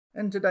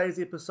In today's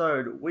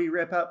episode, we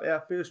wrap up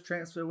our first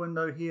transfer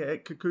window here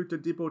at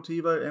Cucuta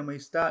Deportivo and we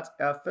start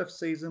our 5th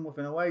season with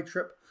an away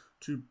trip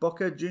to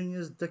Boca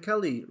Juniors De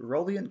Cali.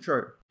 Roll the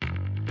intro.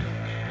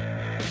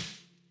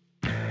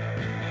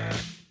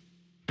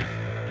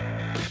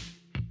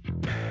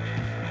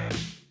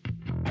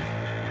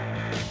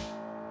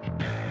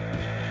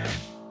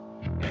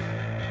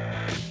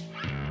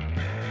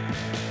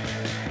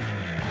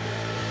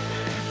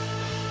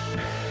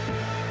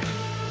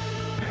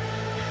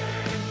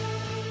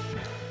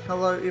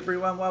 Hello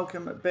everyone,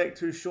 welcome back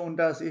to Shaun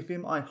Does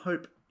FM. I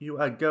hope you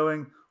are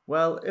going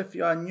well. If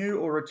you are new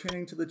or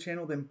returning to the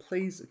channel, then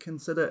please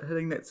consider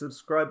hitting that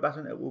subscribe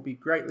button. It will be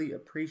greatly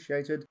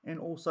appreciated. And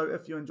also,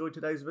 if you enjoyed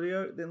today's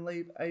video, then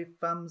leave a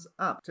thumbs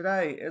up.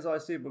 Today, as I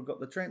said, we've got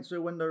the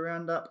transfer window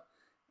roundup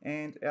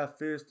and our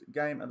first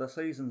game of the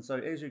season. So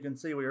as you can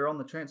see, we are on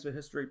the transfer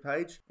history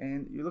page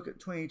and you look at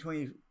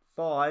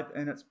 2025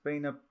 and it's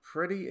been a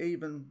pretty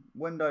even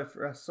window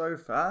for us so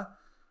far.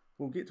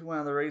 We'll get to one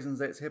of the reasons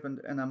that's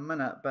happened in a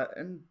minute, but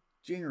in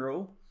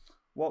general,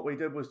 what we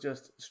did was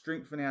just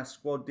strengthen our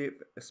squad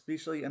depth,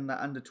 especially in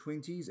the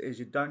under-20s, as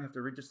you don't have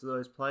to register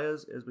those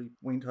players, as we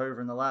went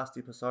over in the last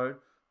episode.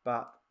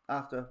 But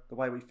after the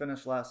way we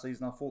finished last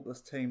season, I thought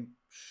this team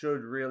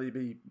should really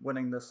be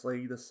winning this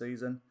league this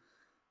season.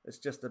 It's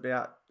just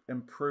about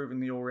improving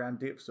the all-round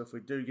depth, so if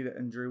we do get an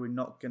injury, we're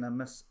not going to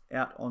miss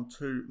out on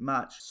too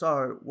much.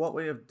 So what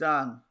we have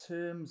done in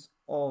terms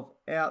of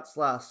outs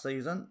last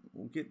season,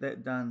 we'll get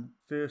that done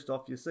first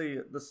off. You see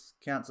this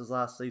counts as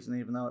last season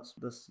even though it's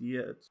this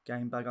year, it's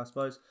game bug I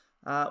suppose.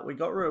 We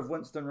got rid of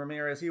Winston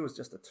Ramirez. He was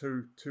just a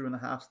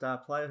 2.5 star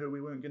player who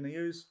we weren't going to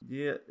use.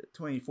 Yeah,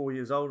 24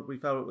 years old, we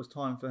felt it was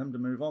time for him to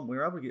move on. We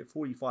were able to get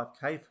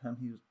 45k for him.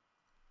 He was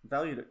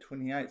valued at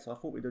 28, so I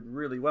thought we did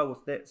really well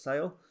with that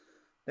sale.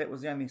 That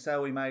was the only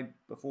sale we made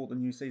before the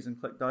new season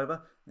clicked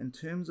over. In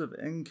terms of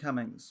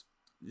incomings,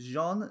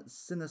 Shaun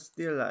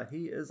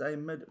he is a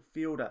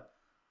midfielder.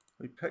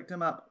 We picked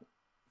him up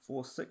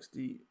for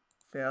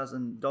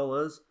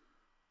 $60,000.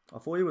 I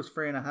thought he was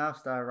 3.5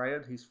 star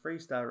rated. He's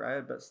 3-star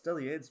rated, but still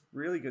he adds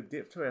really good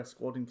depth to our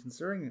squad. And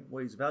considering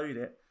what he's valued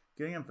at,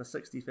 getting him for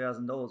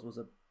 $60,000 was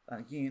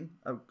again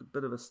a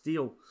bit of a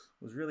steal.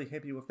 Was really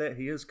happy with that.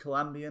 He is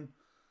Colombian,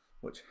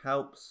 which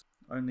helps.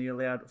 Only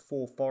allowed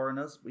 4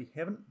 foreigners. We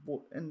haven't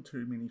brought in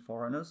too many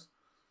foreigners,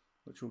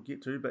 which we'll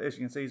get to, but as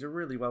you can see, he's a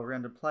really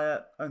well-rounded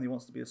player. Only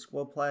wants to be a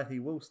squad player. He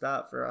will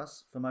start for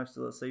us for most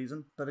of the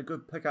season, but a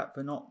good pickup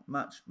for not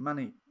much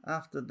money.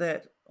 After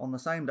that, on the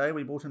same day,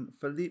 we bought in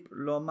Philippe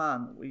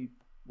Loman. We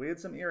had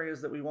some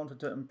areas that we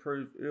wanted to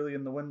improve early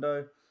in the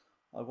window.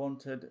 I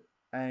wanted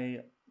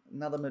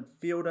another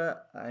midfielder,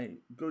 a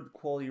good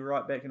quality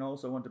right back, and I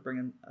also want to bring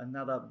in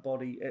another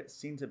body at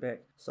centre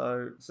back.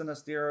 So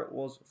Sinistera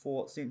was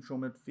for central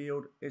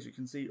midfield. As you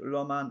can see,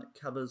 Loman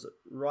covers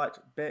right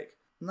back.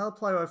 Another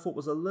player I thought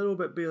was a little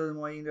bit better than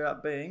what he ended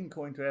up being,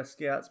 according to our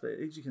scouts, but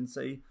as you can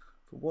see,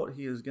 for what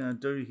he is going to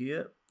do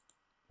here,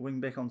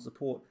 wing back on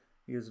support,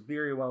 he is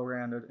very well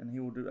rounded and he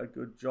will do a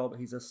good job.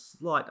 He's a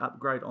slight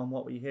upgrade on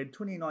what we had.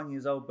 29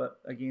 years old,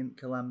 but again,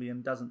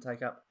 Colombian, doesn't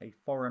take up a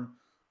foreign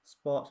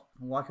spot.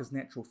 I like his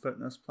natural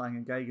fitness, playing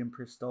a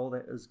gegenpress style.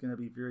 That is going to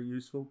be very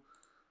useful.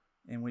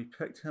 And we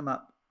picked him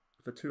up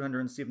for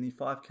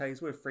 275k. He's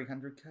worth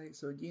 300k.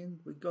 So again,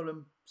 we got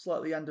him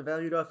slightly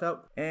undervalued, I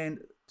felt.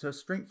 And to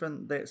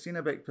strengthen that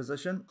centre back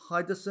position,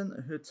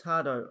 Henderson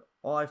Hurtado.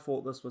 I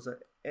thought this was an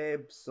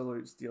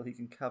absolute steal. He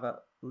can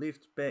cover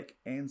left back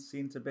and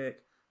centre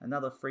back.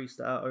 Another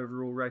 3-star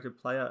overall rated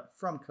player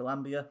from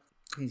Colombia.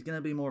 He's going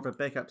to be more of a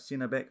backup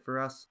centre back for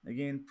us.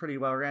 Again, pretty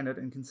well rounded,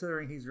 and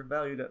considering he's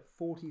valued at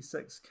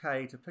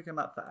 46k, to pick him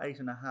up for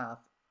 8.5,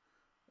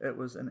 it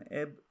was an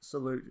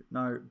absolute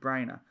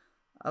no-brainer.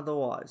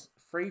 Otherwise,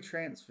 free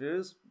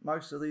transfers,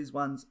 most of these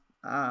ones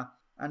are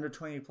under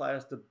 20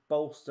 players to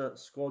bolster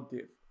squad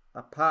depth,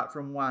 apart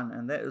from one,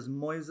 and that is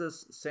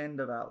Moises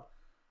Sandoval.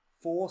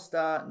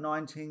 4-star,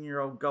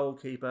 19-year-old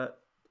goalkeeper.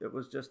 It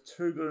was just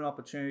too good an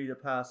opportunity to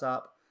pass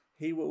up.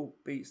 He will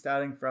be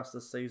starting for us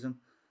this season.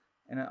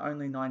 And at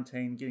only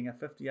 19, getting a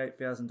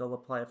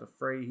 $58,000 player for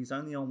free. He's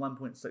only on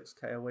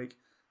 1.6k a week.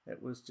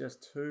 It was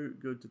just too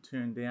good to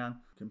turn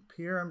down.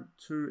 Compare him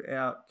to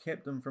our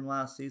captain from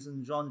last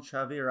season, John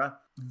Chavira.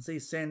 You can see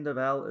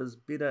Sandoval is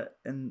better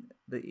in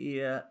the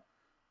air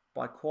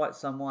by quite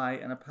some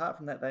way. And apart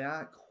from that, they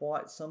are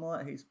quite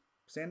similar.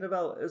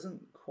 Sandoval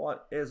isn't quite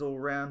as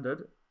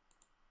all-rounded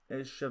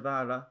as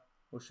Chavira,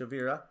 I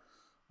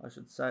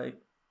should say.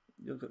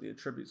 You look at the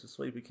attributes of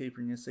sweeper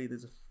keeper and you see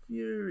there's a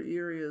few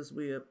areas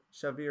where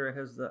Chavira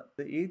has the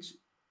edge,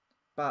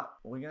 but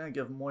we're going to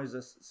give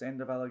Moises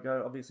Sandoval a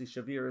go. Obviously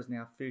Chavira is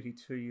now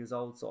 32 years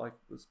old, so I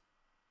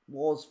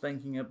was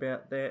thinking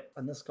about that,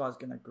 and this guy's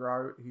going to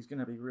grow. He's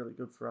going to be really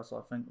good for us,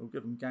 I think. We'll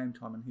give him game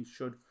time and he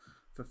should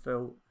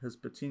fulfill his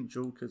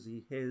potential because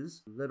he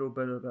has a little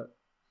bit of it.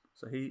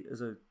 So he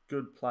is a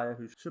good player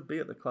who should be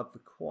at the club for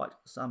quite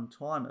some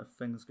time if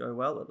things go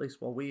well, at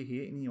least while we're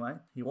here anyway.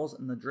 He was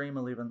in the Dream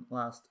 11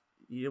 last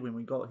year when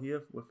we got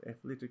here with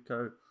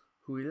Atletico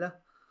Huila.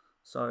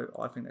 So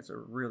I think that's a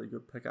really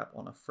good pickup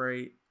on a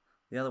free.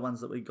 The other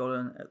ones that we got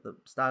in at the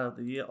start of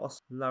the year,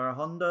 Oscar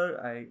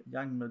Larahondo, a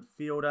young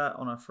midfielder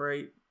on a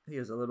free. He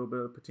has a little bit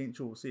of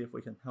potential. We'll see if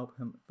we can help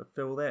him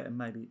fulfill that, and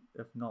maybe,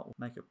 if not,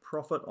 make a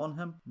profit on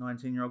him.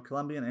 19-year-old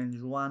Colombian.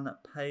 And Juan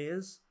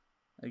Paez,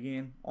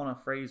 again, on a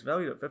free. He's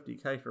valued at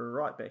 50k for a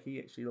right back. He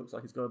actually looks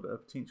like he's got a bit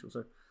of potential,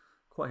 so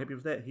quite happy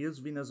with that. He is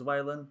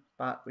Venezuelan,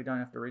 but we don't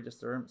have to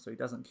register him, so he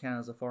doesn't count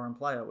as a foreign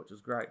player, which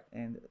is great.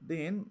 And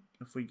then,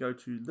 if we go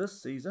to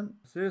this season,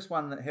 the first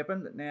one that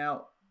happened,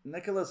 now,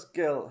 Nicholas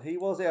Gill, he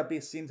was our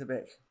best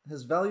centre-back.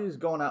 His value's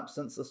gone up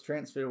since this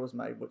transfer was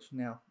made, which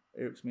now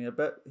irks me a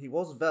bit. He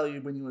was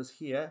valued when he was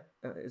here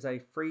as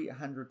a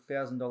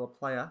 $300,000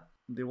 player.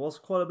 There was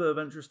quite a bit of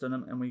interest in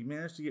him, and we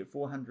managed to get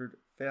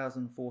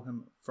 $400,000 for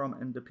him from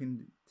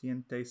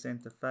Independiente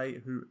Santa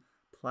Fe, who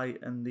play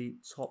in the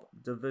top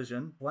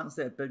division. Once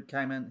that bid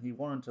came in, he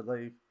wanted to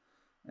leave,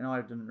 and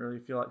I didn't really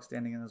feel like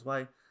standing in his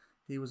way.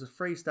 He was a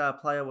 3-star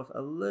player with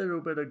a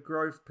little bit of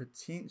growth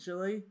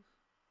potentially.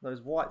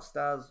 Those white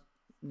stars,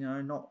 you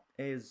know, not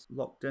as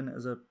locked in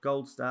as a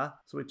gold star.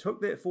 So we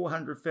took that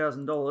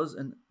 $400,000,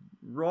 and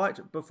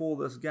right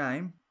before this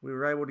game, we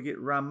were able to get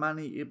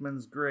Ramani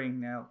Edmonds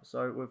Green now.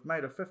 So we've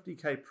made a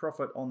 50k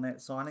profit on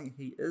that signing.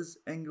 He is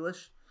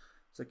English,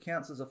 so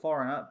counts as a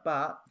foreigner,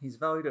 but he's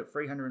valued at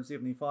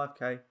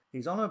 375k.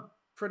 He's on a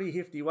pretty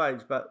hefty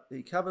wage, but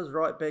he covers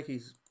right back,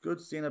 he's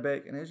good centre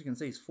back, and as you can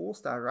see, he's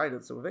 4-star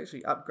rated, so we've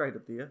actually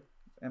upgraded there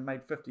and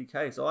made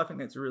 50k, so I think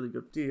that's a really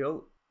good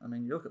deal. I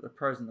mean, you look at the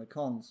pros and the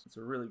cons, it's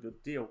a really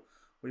good deal.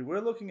 We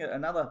were looking at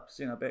another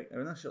centre back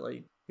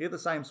initially. He had the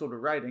same sort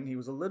of rating. He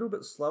was a little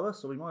bit slower,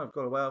 so we might have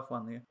got away with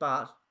one there,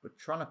 but we're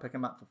trying to pick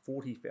him up for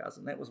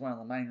 40,000. That was one of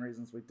the main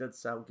reasons we did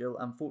sell Gill.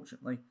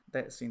 Unfortunately,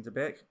 that centre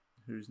back,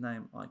 whose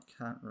name I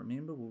can't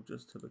remember, we'll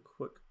just have a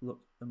quick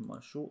look in my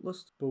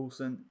shortlist.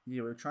 Bulson,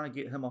 yeah, we were trying to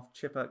get him off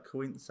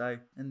Chapecoense,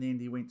 and then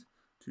he went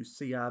to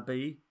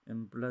CRB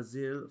in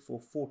Brazil for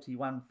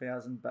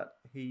 41,000, but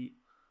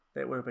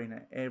that would have been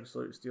an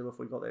absolute steal if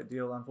we got that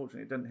deal.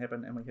 Unfortunately, it didn't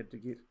happen, and we had to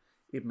get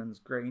Edmonds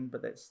Green,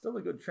 but that's still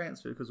a good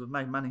transfer because we've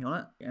made money on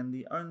it. And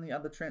the only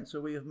other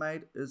transfer we have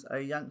made is a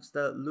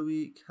youngster,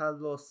 Luis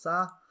Carlos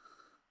Sa.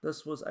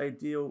 This was a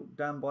deal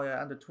done by our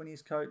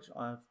under-20s coach.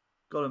 I've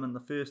got him in the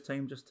first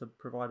team just to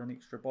provide an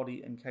extra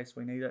body in case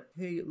we need it.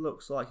 He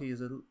looks like he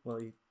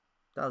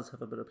does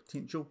have a bit of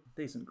potential.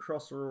 Decent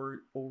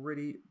crosser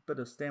already, bit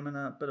of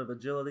stamina, bit of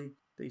agility,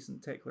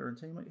 decent tackler and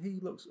teammate. He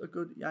looks a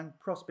good young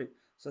prospect.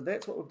 So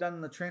that's what we've done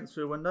in the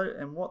transfer window,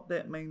 and what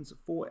that means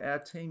for our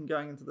team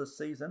going into this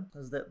season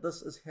is that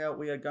this is how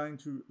we are going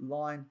to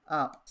line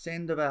up.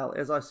 Sandoval,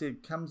 as I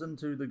said, comes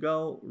into the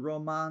goal.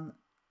 Roman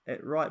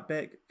at right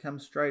back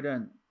comes straight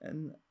in.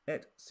 And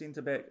at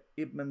centre back,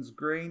 Edmonds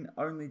Green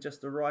only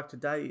just arrived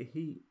today.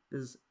 He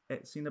is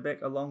at centre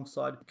back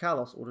alongside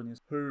Carlos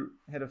Ordonez, who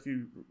had a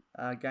few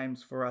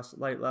games for us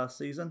late last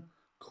season.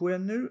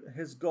 Cuernu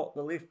has got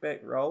the left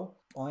back role.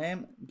 I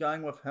am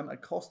going with him.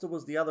 Acosta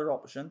was the other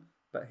option,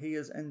 but he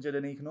is injured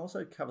and he can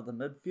also cover the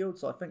midfield.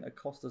 So I think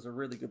Acosta's a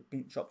really good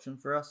bench option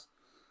for us.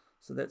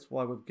 So that's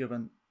why we've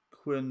given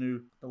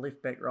Cuernu the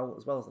left back role,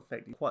 as well as the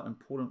fact he's quite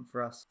important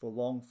for us for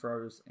long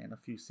throws and a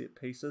few set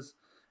pieces.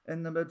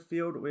 In the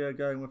midfield, we are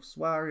going with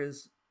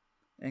Suarez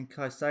and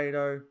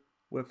Caicedo,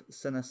 with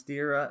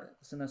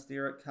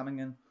Sinistera coming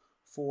in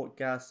for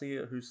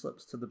Garcia, who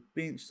slips to the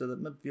bench. So the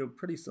midfield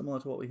pretty similar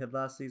to what we had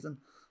last season.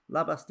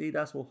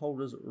 Labastidas will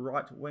hold his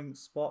right wing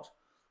spot.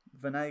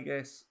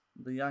 Venegas,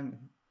 the young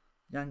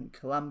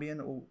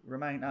Colombian, will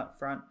remain up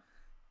front.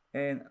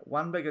 And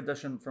one big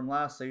addition from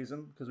last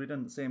season, because we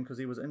didn't see him because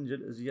he was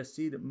injured, is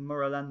Yacid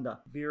Muralanda.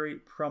 Very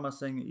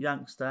promising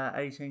youngster,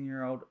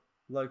 18-year-old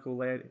local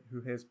lad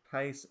who has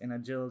pace and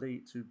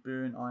agility to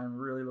burn. I am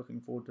really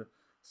looking forward to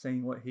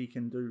seeing what he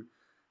can do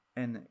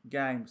in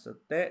game. So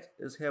that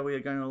is how we are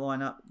going to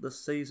line up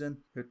this season.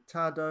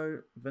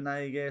 Hurtado,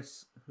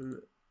 Venegas, who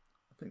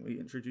I think we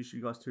introduced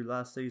you guys to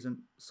last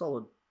season,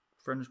 solid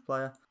fringe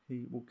player.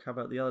 He will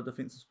cover the other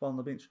defensive spot on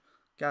the bench.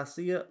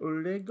 Garcia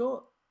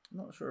Urego,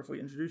 not sure if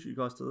we introduced you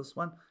guys to this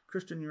one.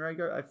 Christian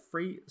Urego, a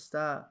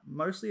 3-star,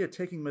 mostly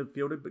attacking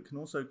midfielder, but can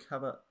also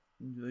cover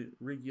the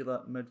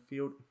regular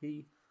midfield.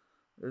 He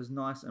is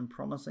nice and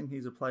promising.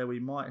 He's a player we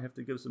might have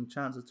to give some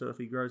chances to if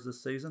he grows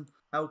this season.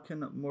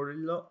 Elkin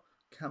Murillo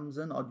comes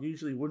in. I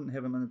usually wouldn't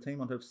have him in the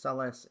team. I'd have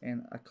Salas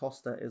and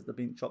Acosta as the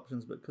bench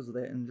options, but because of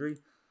that injury,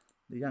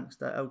 the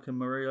youngster Elkin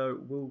Murillo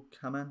will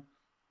come in.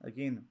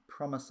 Again,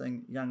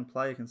 promising young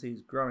player. You can see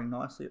he's growing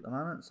nicely at the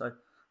moment, so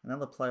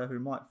another player who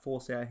might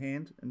force our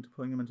hand into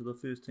putting him into the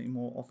first team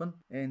more often.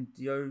 And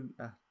Dario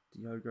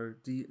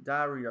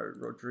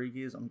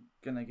Rodriguez, I'm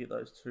going to get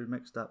those two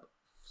mixed up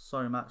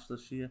so much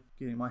this year.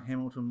 Getting my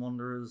Hamilton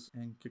Wanderers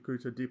and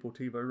Cucuta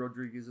Deportivo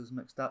Rodriguez is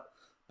mixed up,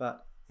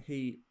 but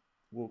he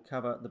will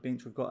cover the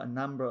bench. We've got a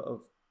number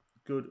of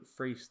good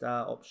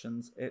 3-star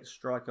options at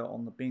striker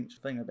on the bench.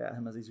 The thing about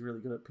him is he's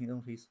really good at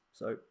penalties,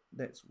 so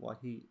that's why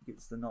he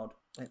gets the nod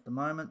at the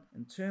moment.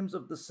 In terms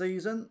of the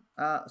season,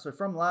 so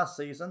from last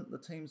season, the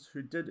teams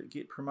who did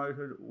get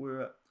promoted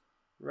were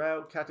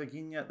Real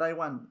Cartagena, they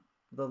won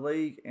the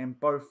league and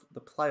both the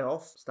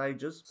playoff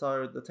stages.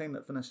 So the team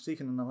that finished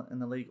second in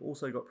the league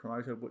also got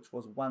promoted, which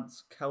was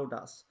once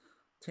Caldas.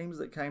 Teams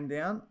that came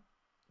down,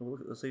 we'll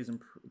look at the season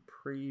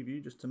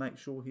preview just to make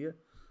sure here,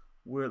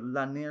 were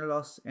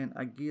Llaneros and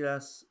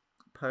Aguilas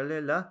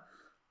Palela.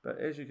 But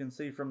as you can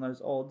see from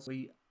those odds,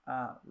 we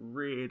are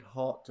red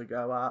hot to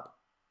go up.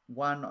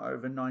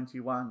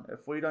 1/91.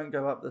 If we don't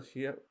go up this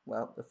year,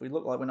 well, if we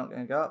look like we're not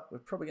going to go up, we're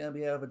probably going to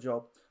be out of a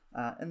job.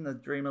 In the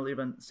Dream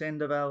 11,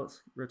 Sandoval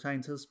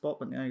retains his spot,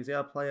 but now he's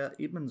our player.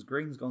 Edmonds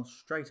Green's gone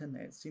straight in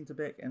at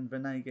centre-back, and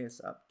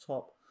Venegas up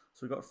top.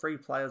 So we've got 3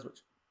 players,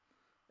 which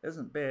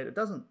isn't bad. It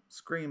doesn't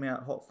scream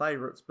out hot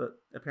favourites, but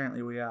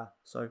apparently we are.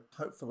 So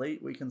hopefully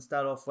we can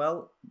start off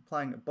well.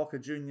 Playing Boca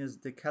Juniors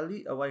De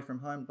Cali away from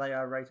home, they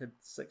are rated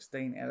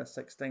 16 out of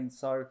 16.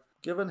 So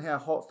given how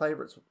hot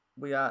favourites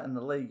we are in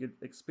the league,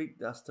 you'd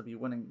expect us to be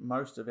winning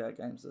most of our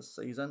games this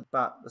season,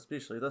 but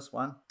especially this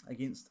one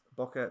against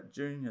Boca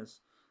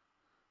Juniors.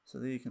 So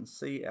there you can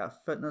see our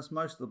fitness.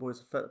 Most of the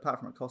boys are fit, apart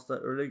from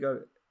Acosta.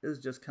 Urigo is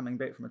just coming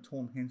back from a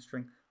torn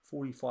hamstring,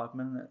 45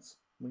 minutes.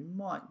 We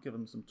might give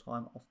him some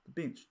time off the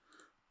bench.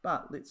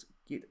 But let's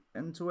get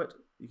into it.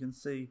 You can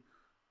see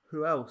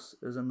who else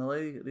is in the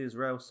league. There's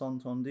Real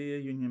Santander,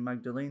 Union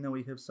Magdalena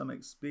we have some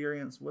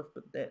experience with,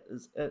 but that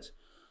is it.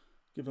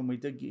 Given we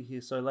did get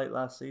here so late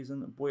last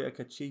season,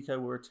 Boyacá Chico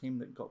were a team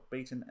that got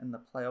beaten in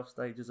the playoff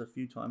stages a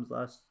few times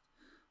last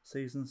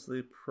season, so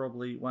they're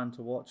probably one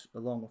to watch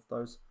along with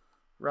those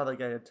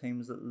relegated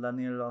teams at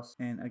Llaneros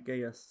and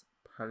Aguilas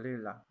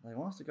Palela. They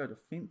want us to go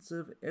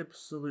defensive?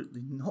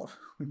 Absolutely not.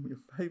 When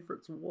we're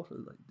favourites, what are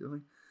they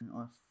doing? And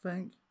I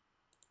think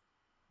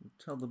we'll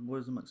tell the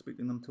boys I'm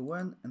expecting them to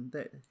win, and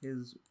that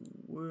has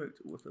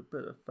worked. With a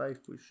bit of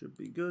faith, we should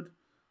be good.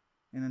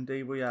 And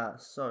indeed we are.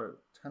 So,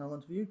 tunnel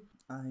interview.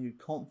 Are you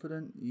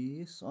confident?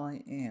 Yes,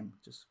 I am.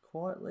 Just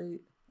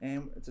quietly.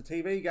 And it's a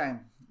TV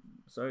game.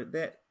 So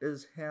that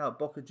is how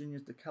Boca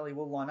Juniors De Cali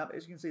will line up.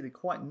 As you can see, they're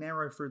quite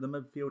narrow through the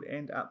midfield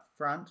and up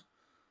front.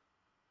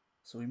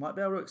 So we might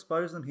be able to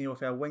expose them here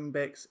with our wing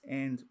backs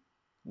and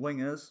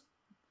wingers.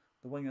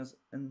 The wingers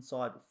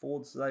inside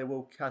forwards, so they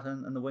will cut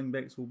in, and the wing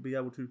backs will be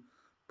able to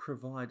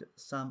provide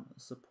some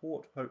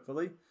support,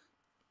 hopefully.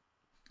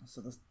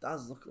 So this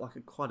does look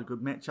like quite a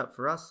good matchup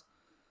for us.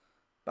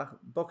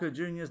 Boca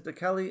Juniors De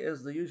Cali,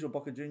 as the usual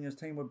Boca Juniors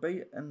team would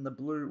be, in the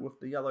blue with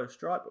the yellow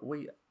stripe.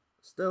 We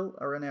still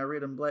are in our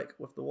red and black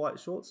with the white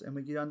shorts, and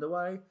we get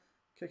underway,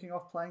 kicking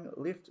off playing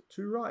left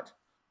to right.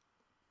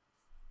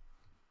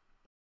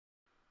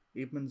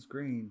 Edmonds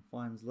Green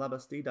finds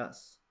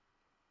Labastidas,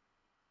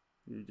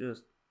 who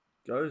just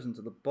goes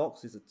into the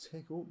box. There's a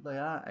tackle. They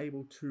are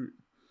able to...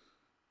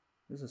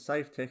 There's a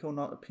safe tackle,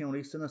 not a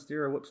penalty.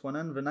 Sinistero whips one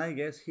in.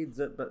 Venegas heads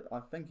it, but I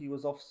think he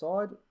was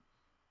offside.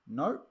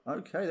 No.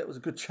 Okay, that was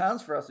a good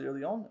chance for us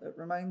early on. It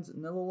remains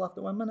 0-0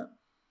 after 1 minute.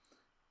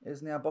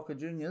 As now Boca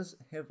Juniors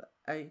have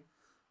a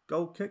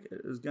goal kick.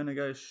 It is going to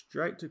go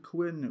straight to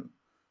Quinu.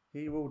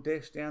 He will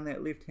dash down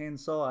that left-hand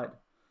side.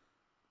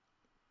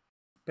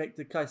 Back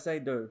to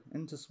Caicedo,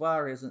 into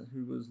Suarez,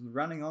 who was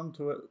running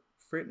onto it,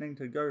 threatening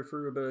to go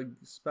through a bit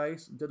of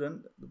space.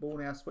 Didn't. The ball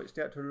now switched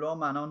out to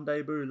Roman on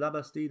debut.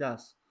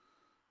 Labastidas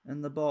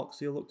in the box.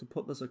 He'll look to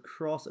put this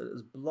across. It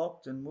is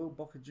blocked, and will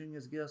Boca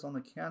Juniors get us on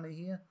the counter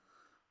here?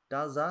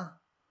 Daza.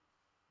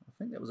 I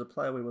think that was a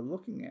player we were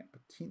looking at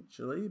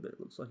potentially, but it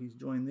looks like he's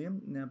joined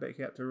them. Now back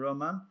out to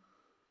Roman.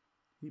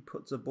 He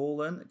puts a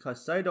ball in.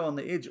 Caicedo on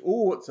the edge.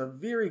 Oh, it's a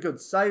very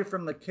good save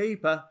from the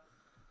keeper.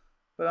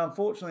 But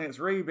unfortunately, it's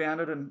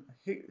rebounded, and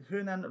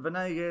Hernan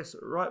Venegas,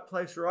 right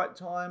place, right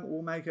time,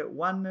 will make it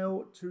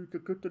 1-0 to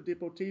Cucuta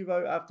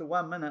Deportivo after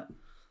 1 minute.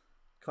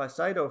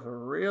 Caicedo with a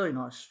really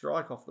nice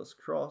strike off this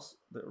cross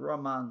that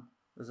Roman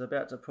is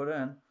about to put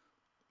in.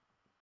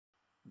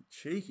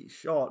 Cheeky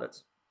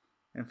shot.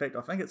 In fact,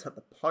 I think it's hit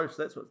the post.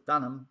 That's what's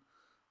done him.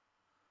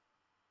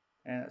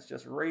 And it's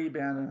just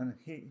rebounded,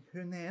 and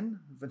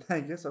Hernan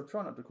Venegas, I'll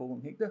try not to call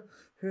him Hector,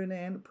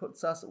 Hernan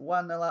puts us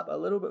 1-0 up, a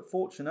little bit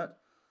fortunate.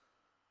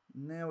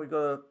 Now we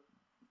got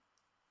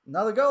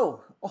another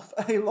goal off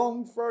a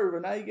long throw.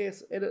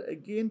 Venegas at it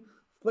again,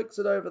 flicks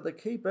it over the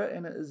keeper,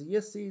 and it is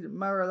Yesid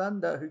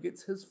Marulanda who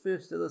gets his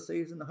first of the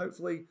season.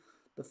 Hopefully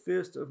the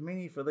first of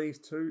many for these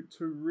two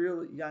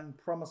really young,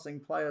 promising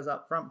players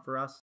up front for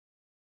us.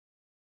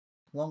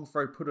 Long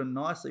throw put in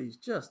nicely. He's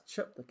just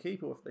chipped the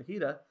keeper with the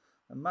header.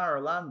 And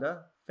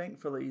Marulanda,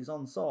 thankfully he's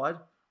onside,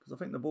 because I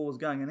think the ball was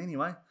going in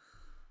anyway,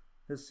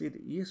 has said,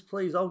 yes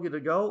please, I'll get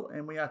a goal.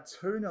 And we are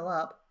 2-0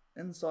 up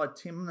inside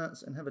 10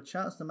 minutes and have a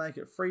chance to make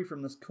it free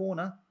from this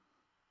corner.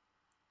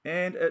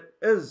 And it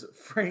is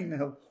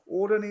 3-0.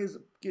 Ordonez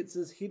gets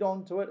his head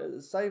onto it. It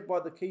is saved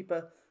by the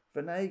keeper.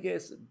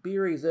 Venegas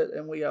buries it,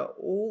 and we are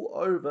all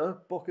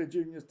over Boca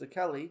Juniors De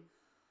Cali.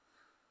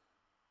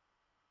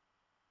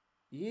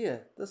 Yeah,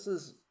 this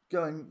is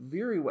going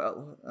very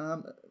well.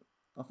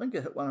 I think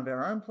it hit one of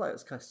our own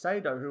players.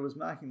 Caicedo, who was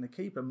marking the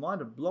keeper, might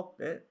have blocked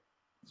that.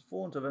 It's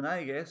fallen to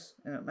Venegas,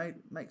 and it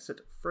makes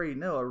it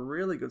 3-0. A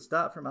really good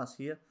start from us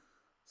here.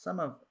 Some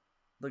of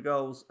the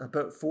goal's a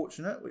bit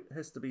fortunate, it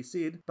has to be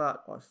said,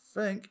 but I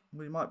think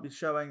we might be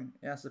showing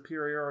our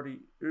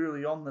superiority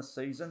early on this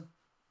season,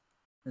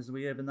 as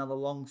we have another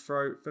long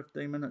throw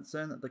 15 minutes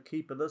in. The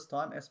keeper this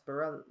time,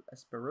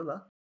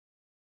 Asperilla,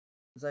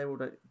 is able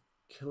to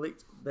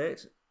collect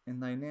that,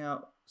 and they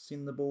now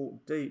send the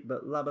ball deep,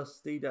 but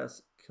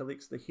Labastidas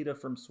collects the header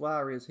from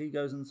Suarez. He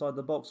goes inside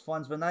the box,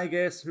 finds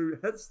Venegas, who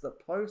hits the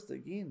post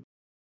again.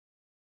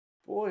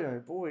 Boy, oh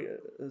boy, it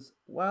is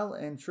well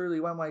and truly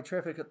one-way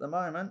traffic at the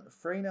moment.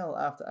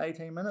 3-0 after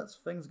 18 minutes.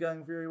 Things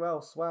going very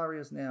well.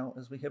 Suarez now,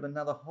 as we have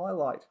another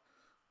highlight.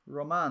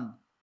 Roman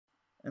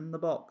in the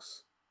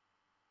box.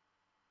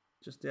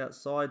 Just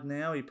outside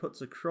now. He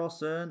puts a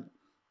cross in.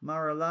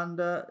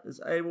 Marulanda is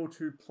able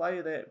to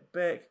play that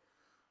back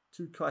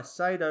to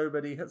Caicedo,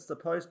 but he hits the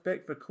post.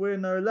 Back for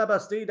Cuerno.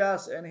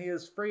 Labastidas, and he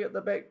is free at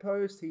the back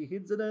post. He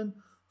heads it in.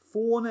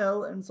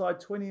 4-0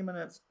 inside 20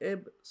 minutes.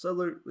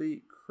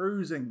 Absolutely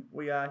cruising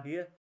we are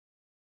here.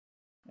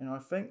 And I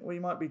think we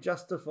might be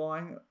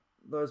justifying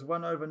those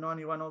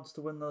 1/91 odds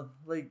to win the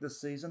league this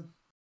season.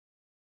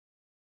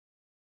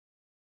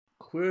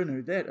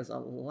 Cuerno, that is a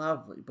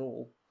lovely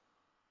ball.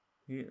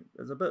 He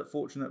is a bit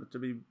fortunate to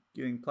be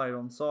getting played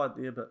on side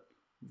there, but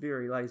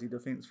very lazy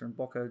defence from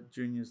Boca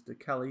Juniors De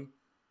Cali.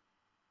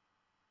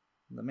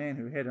 The man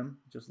who had him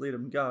just let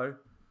him go.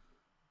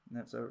 And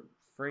that's a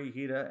free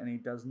header, and he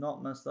does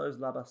not miss those.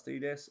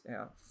 Labastidas,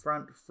 our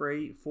front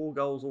free, 4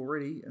 goals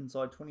already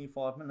inside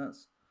 25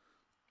 minutes.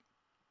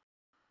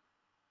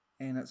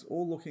 And it's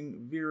all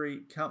looking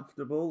very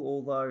comfortable,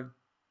 although,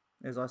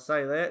 as I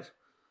say that,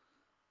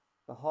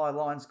 the high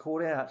line's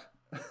caught out.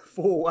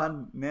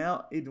 4-1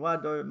 now.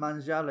 Eduardo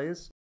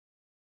Manjales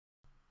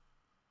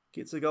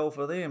gets a goal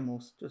for them.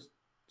 We'll just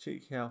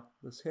check how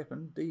this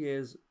happened.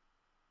 Diaz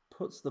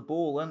puts the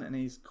ball in, and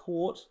he's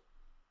caught.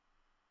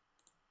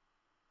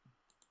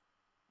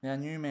 Our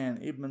new man,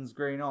 Edmonds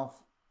Green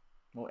off,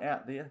 or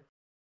out there.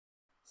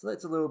 So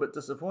that's a little bit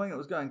disappointing. It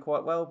was going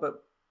quite well,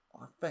 but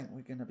I think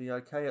we're going to be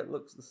okay. It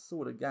looks the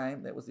sort of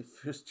game. That was their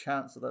first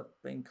chance of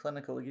being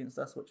clinical against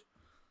us, which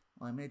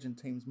I imagine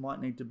teams might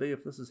need to be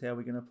if this is how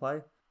we're going to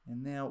play.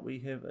 And now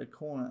we have a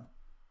corner.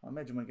 I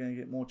imagine we're going to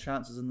get more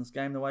chances in this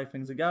game the way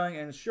things are going.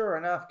 And sure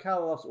enough,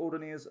 Carlos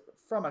Ordonez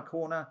from a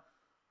corner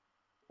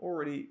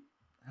already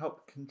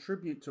helped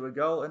contribute to a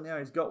goal. And now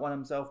he's got one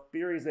himself,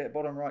 buries that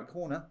bottom right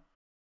corner.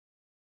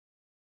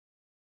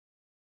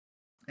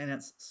 And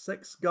it's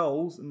 6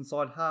 goals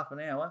inside half an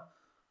hour.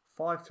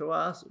 5 to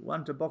us,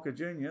 1 to Boca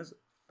Juniors,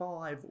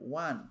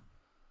 5-1.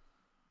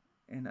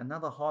 And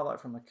another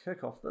highlight from the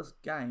kickoff. This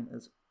game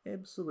is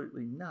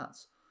absolutely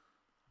nuts.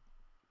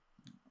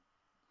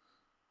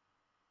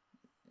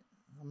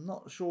 I'm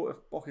not sure if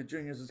Boca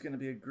Juniors is going to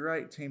be a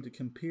great team to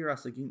compare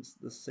us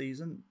against this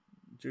season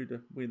due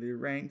to where they're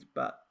ranked,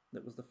 but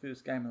that was the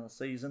first game of the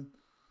season.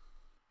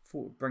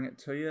 Thought we'd bring it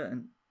to you,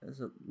 and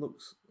as it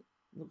looks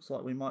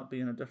like we might be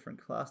in a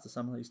different class to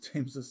some of these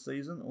teams this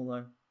season,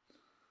 although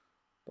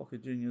Boca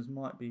Juniors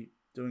might be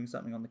doing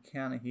something on the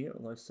counter here,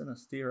 although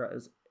Sinistera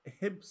is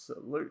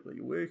absolutely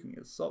working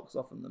his socks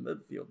off in the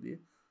midfield there.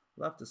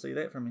 Love to see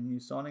that from a new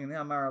signing. And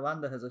now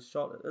Marulanda has a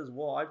shot. It is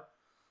wide,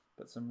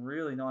 but some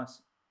really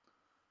nice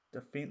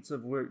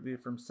defensive work there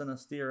from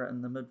Sinistera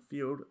in the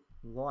midfield.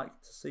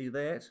 Like to see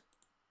that.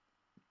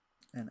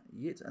 And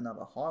yet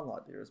another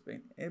highlight. There has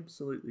been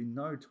absolutely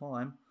no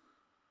time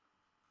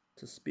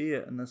to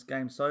spare in this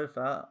game so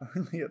far.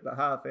 Only at the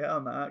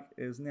half-hour mark,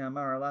 as now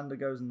Marulanda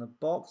goes in the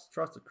box,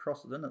 tries to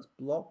cross it in, it's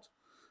blocked.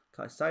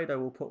 Caicedo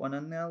will put one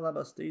in now.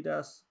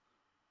 Labastidas.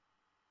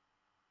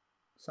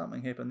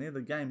 Something happened there.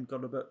 The game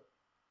got a bit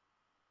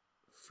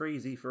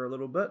freezy for a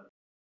little bit.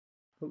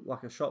 Looked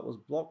like a shot was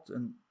blocked,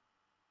 and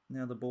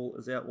now the ball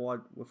is out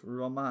wide with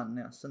Roman.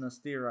 Now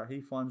Sinistera, he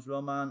finds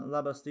Roman.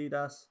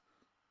 Labastidas.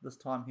 This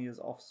time he is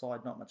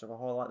offside, not much of a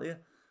highlight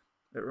there.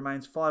 It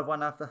remains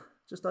 5-1 after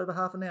just over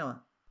half an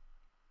hour.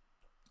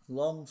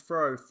 Long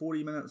throw,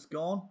 40 minutes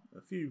gone.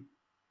 Bit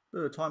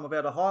of time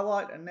without a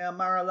highlight, and now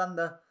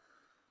Marulanda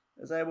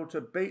is able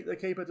to beat the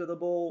keeper to the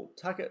ball,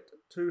 tuck it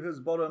to his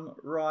bottom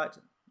right,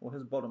 or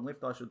his bottom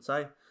left I should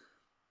say,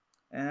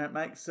 and it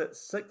makes it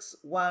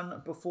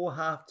 6-1 before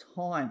half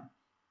time.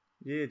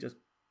 Yeah, just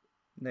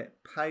that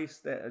pace,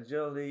 that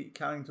agility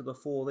coming to the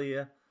fore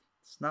there,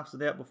 snuffs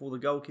it out before the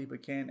goalkeeper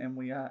can, and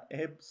we are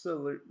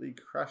absolutely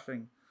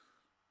crushing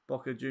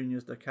Boca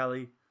Juniors De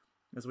Cali.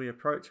 As we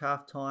approach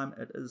half-time,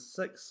 it is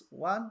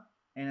 6-1,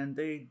 and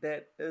indeed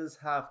that is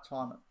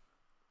half-time.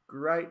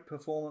 Great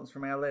performance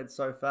from our lads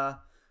so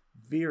far.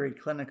 Very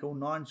clinical,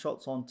 9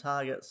 shots on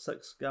target,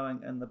 6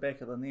 going in the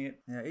back of the net.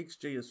 Now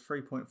XG is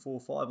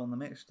 3.45 on the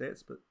match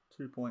stats, but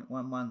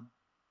 2.11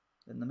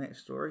 in the match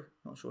story.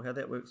 Not sure how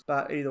that works,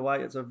 but either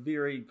way, it's a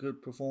very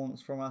good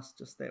performance from us.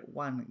 Just that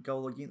 1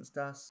 goal against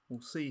us.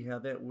 We'll see how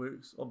that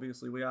works.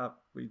 Obviously,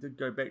 we did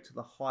go back to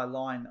the high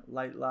line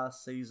late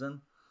last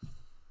season.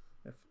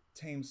 If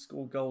teams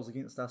score goals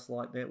against us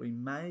like that, we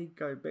may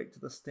go back to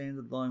the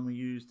standard line we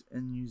used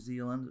in New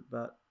Zealand,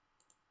 but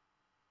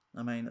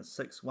I mean, it's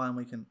 6-1.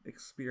 We can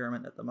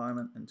experiment at the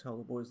moment and tell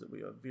the boys that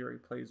we are very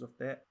pleased with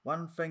that.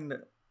 One thing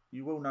that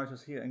you will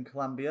notice here in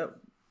Colombia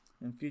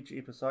in future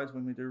episodes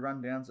when we do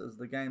rundowns is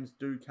the games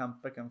do come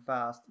thick and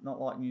fast. Not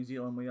like New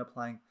Zealand, we are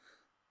playing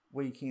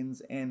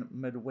weekends and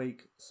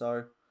midweek.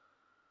 So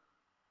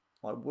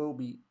I will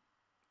be,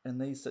 in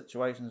these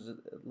situations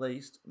at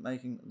least,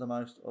 making the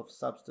most of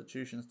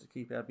substitutions to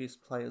keep our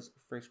best players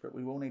fresh. But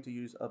we will need to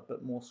use a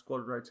bit more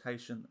squad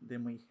rotation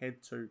than we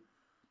had to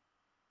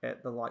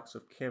at the likes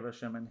of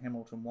Caversham and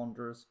Hamilton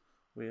Wanderers,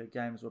 where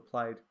games were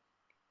played,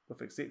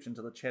 with exception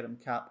to the Chatham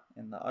Cup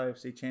and the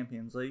OFC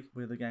Champions League,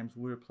 where the games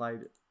were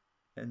played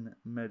in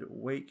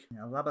midweek.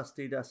 Now,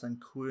 Labastidas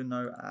and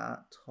Cuerno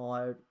are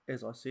tired,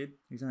 as I said.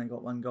 He's only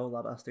got 1 goal,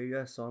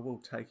 Labastidas, so I will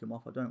take him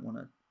off. I don't want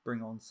to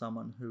bring on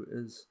someone who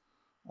is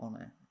on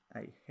a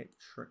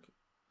hat-trick.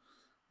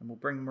 And we'll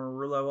bring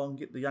Murillo on,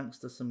 get the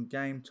youngster some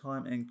game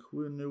time, and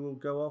Cuerno will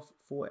go off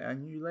for our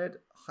new lad,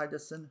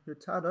 Heiderson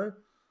Hurtado.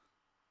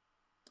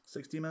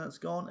 60 minutes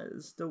gone, it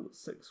is still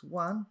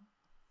 6-1.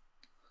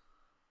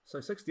 So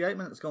 68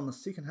 minutes gone. The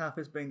second half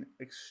has been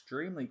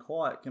extremely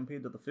quiet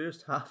compared to the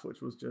first half,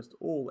 which was just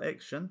all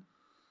action.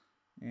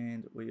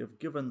 And we have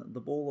given the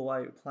ball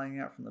away,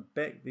 playing out from the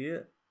back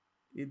there.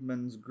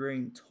 Edmonds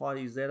Green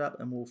tidies that up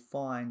and will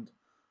find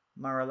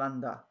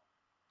Marulanda,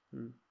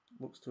 who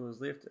looks to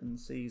his left and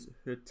sees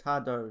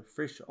Hurtado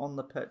fresh on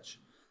the pitch,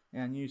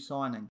 our new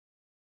signing.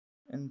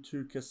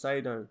 Into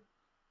Caicedo.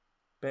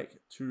 Back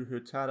to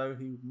Hurtado.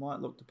 He might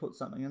look to put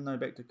something in though.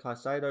 Back to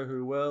Caicedo,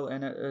 who will,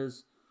 and it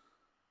is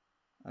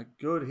a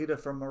good header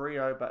from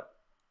Murillo, but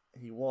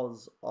he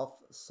was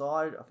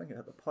offside. I think it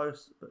hit the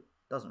post, but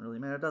doesn't really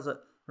matter, does it?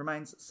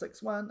 Remains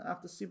 6-1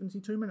 after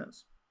 72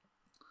 minutes.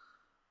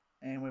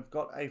 And we've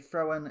got a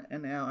throw-in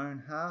in our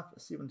own half,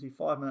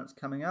 75 minutes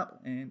coming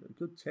up, and a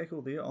good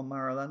tackle there on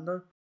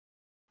Marulanda.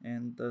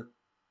 And the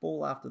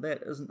ball after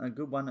that isn't a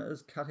good one. It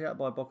is cut out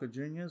by Boca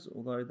Juniors,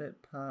 although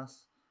that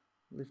pass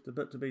left a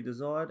bit to be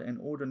desired, and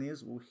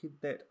Ordonez will head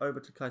that over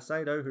to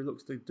Caicedo, who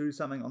looks to do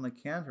something on the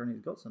counter, and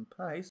he's got some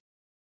pace.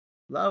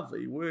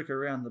 Lovely work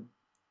around the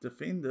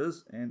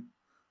defenders, and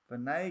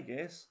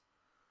Venegas,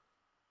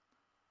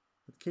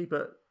 the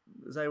keeper,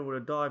 is able to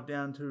dive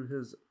down to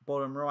his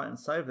bottom right and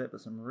save that,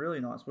 but some really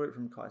nice work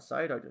from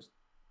Caicedo, just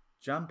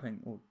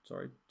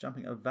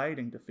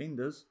evading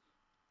defenders.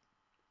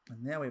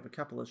 And now we have a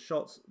couple of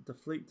shots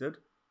deflected.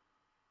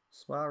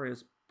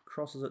 Suarez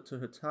crosses it to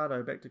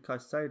Hurtado, back to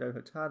Caicedo.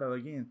 Hurtado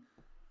again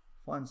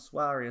finds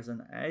Suarez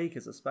and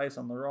acres of space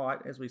on the right.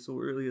 As we saw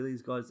earlier,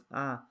 these guys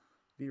are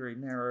very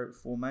narrow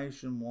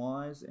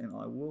formation-wise, and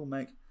I will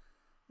make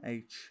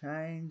a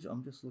change.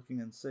 I'm just looking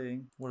and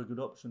seeing what a good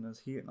option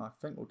is here, and I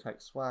think we'll take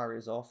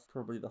Suarez off,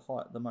 probably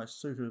the most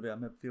suited of our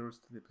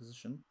midfielders to their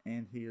position,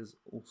 and he is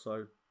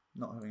also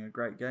not having a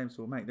great game,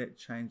 so we'll make that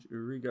change.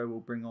 Urigo will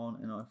bring on,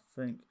 and I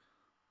think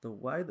the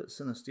way that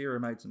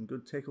Sinistero made some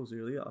good tackles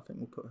earlier, I think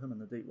we'll put him in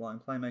the deep line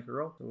playmaker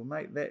role. So we'll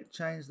make that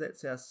change.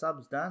 That's our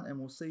subs done, and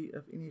we'll see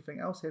if anything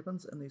else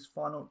happens in these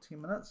final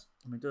 10 minutes.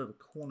 And we do have a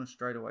corner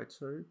straight away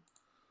too.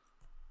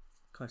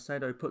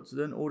 Caicedo puts it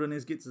in.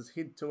 Ordonez gets his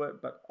head to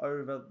it, but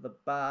over the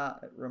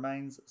bar it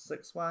remains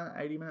 6-1.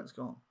 80 minutes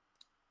gone.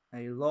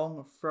 A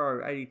long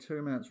throw,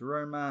 82 minutes.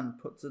 Roman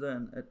puts it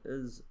in. It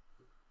is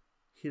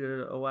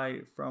headed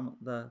away from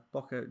the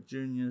Boca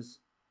Juniors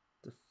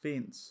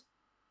defence.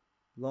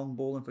 Long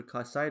ball in for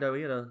Caicedo.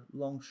 He had a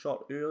long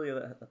shot earlier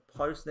that hit the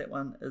post. That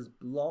one is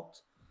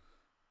blocked.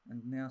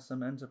 And now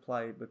some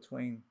interplay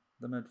between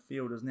the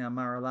midfielders. Now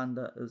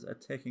Marulanda is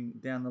attacking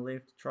down the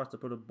left. Tries to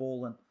put a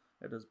ball in.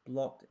 It is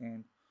blocked,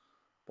 and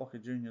Boca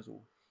Juniors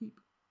will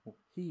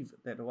heave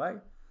that away.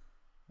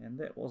 And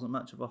that wasn't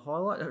much of a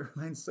highlight. It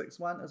remains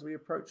 6-1 as we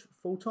approach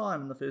full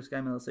time in the first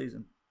game of the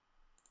season.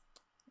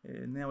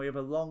 And now we have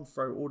a long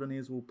throw.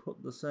 Ordonez will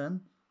put this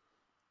in.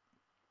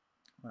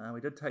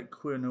 We did take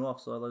Cuerno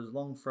off, so those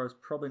long throws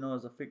probably not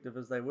as effective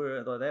as they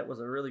were, though that was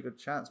a really good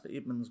chance for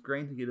Edmonds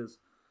Green to get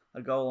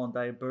a goal on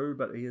debut,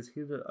 but he has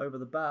headed it over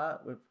the bar.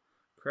 We've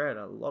created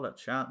a lot of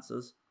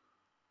chances.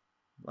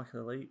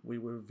 Luckily, we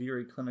were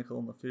very clinical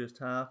in the first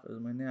half,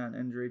 and we're now in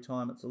injury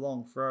time. It's a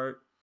long throw.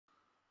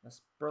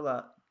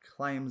 Asprilla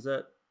claims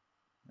it.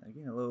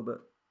 Again, a little bit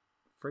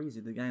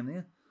freezy the game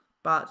there.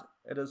 But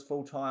it is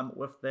full time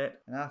with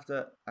that. And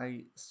after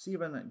a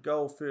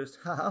 7-goal first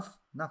half,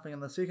 nothing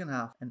in the second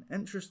half. An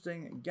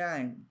interesting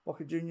game.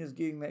 Boca Juniors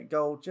getting that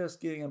goal,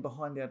 just getting in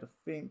behind our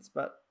defence.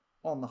 But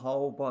on the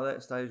whole, by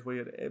that stage, we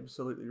had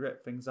absolutely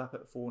wrapped things up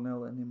at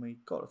 4-0. And then we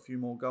got a few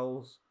more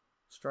goals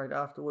straight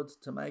afterwards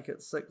to make it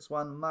 6-1.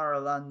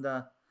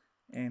 Marulanda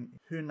and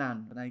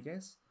Hernan, I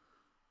guess.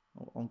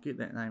 I'll get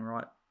that name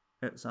right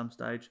at some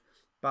stage.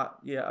 But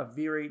yeah, a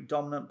very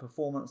dominant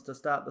performance to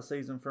start the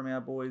season from our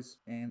boys,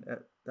 and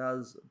it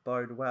does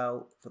bode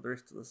well for the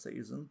rest of the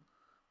season.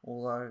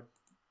 Although,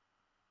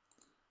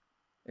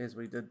 as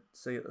we did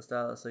see at the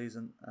start of the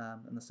season,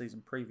 in the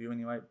season preview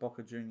anyway,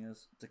 Boca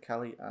Juniors De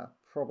Cali are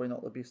probably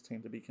not the best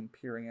team to be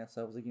comparing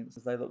ourselves against,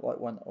 as they look like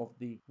one of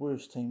the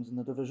worst teams in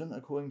the division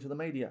according to the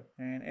media.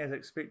 And as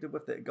expected,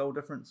 with that goal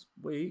difference,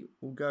 we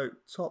will go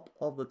top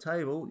of the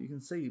table. You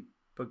can see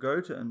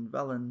Bogota and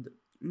Valend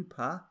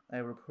Upa,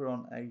 they will put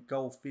on a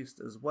goal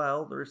fest as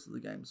well. The rest of the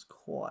game's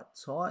quite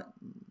tight.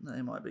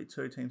 There might be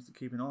two teams to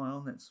keep an eye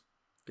on. That's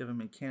giving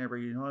me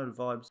Canterbury United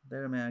vibes.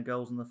 That amount of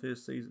goals in the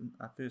first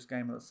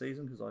game of the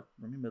season, because I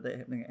remember that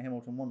happening at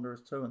Hamilton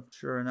Wanderers too. And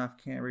sure enough,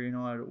 Canterbury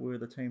United were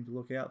the team to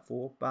look out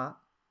for. But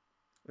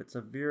it's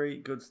a very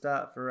good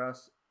start for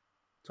us.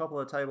 Top of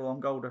the table on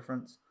goal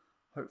difference.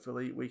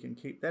 Hopefully we can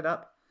keep that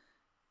up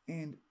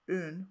and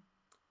earn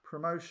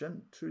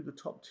promotion to the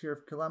top tier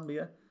of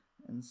Colombia,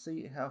 and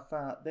see how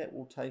far that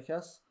will take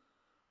us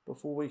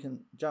before we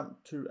can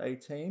jump to a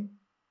team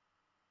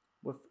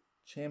with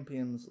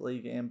Champions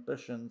League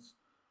ambitions.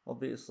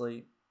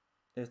 Obviously,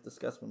 as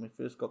discussed when we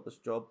first got this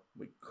job,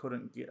 we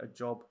couldn't get a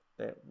job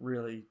that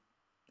really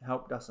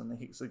helped us in the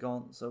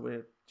Hexagon, so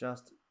we're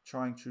just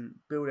trying to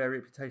build our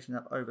reputation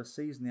up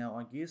overseas now,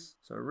 I guess.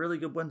 So a really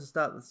good win to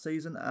start the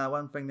season.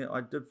 One thing that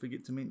I did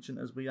forget to mention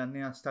is we are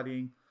now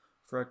studying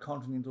for a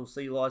Continental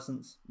C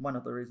license. One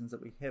of the reasons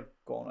that we have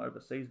gone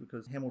overseas,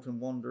 because Hamilton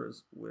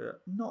Wanderers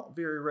were not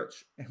very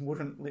rich and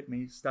wouldn't let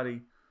me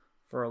study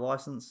for a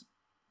license.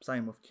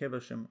 Same with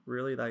Caversham,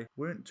 really. They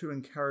weren't too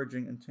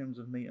encouraging in terms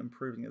of me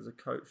improving as a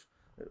coach.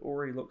 It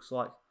already looks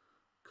like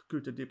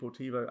Cucuta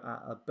Deportivo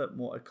are a bit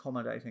more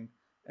accommodating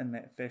in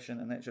that fashion,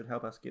 and that should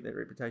help us get that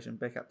reputation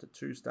back up to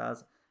 2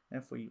 stars.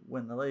 And if we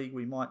win the league,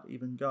 we might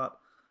even go up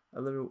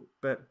a little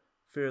bit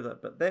further.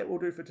 But that will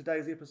do for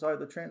today's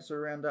episode, the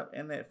transfer roundup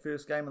and that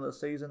first game of the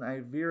season.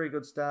 A very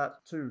good start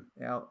to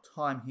our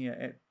time here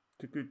at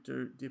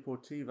Cucuta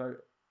Deportivo.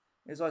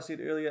 As I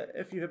said earlier,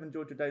 if you have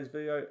enjoyed today's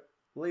video,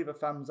 leave a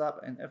thumbs up,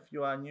 and if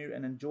you are new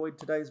and enjoyed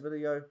today's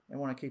video and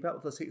want to keep up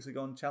with this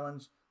Hexagon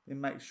challenge, then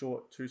make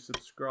sure to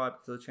subscribe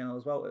to the channel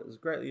as well. It is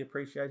greatly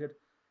appreciated,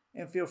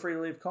 and feel free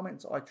to leave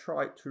comments. I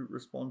try to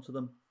respond to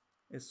them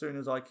as soon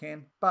as I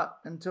can. But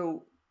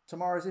until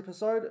tomorrow's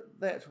episode,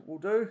 that will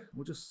do.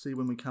 We'll just see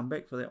when we come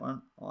back for that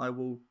one. I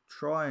will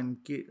try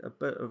and get a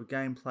bit of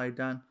gameplay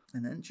done,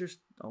 and then just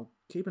I'll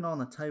keep an eye on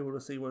the table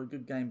to see what a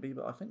good game be.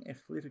 But I think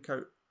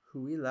Atletico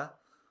Huila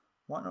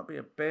might not be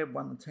a bad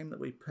one. The team that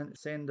we pinched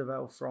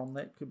Sandoval from,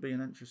 that could be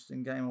an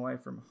interesting game away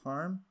from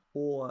home.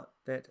 Or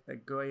that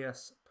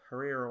Aguias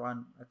Pereira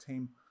one, a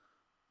team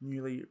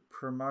newly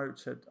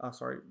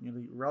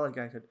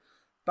relegated.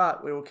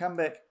 But we will come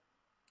back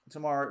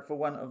tomorrow for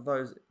one of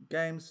those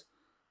games,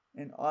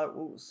 and I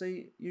will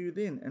see you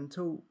then.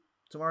 Until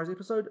tomorrow's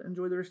episode,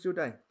 enjoy the rest of your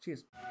day.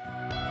 Cheers.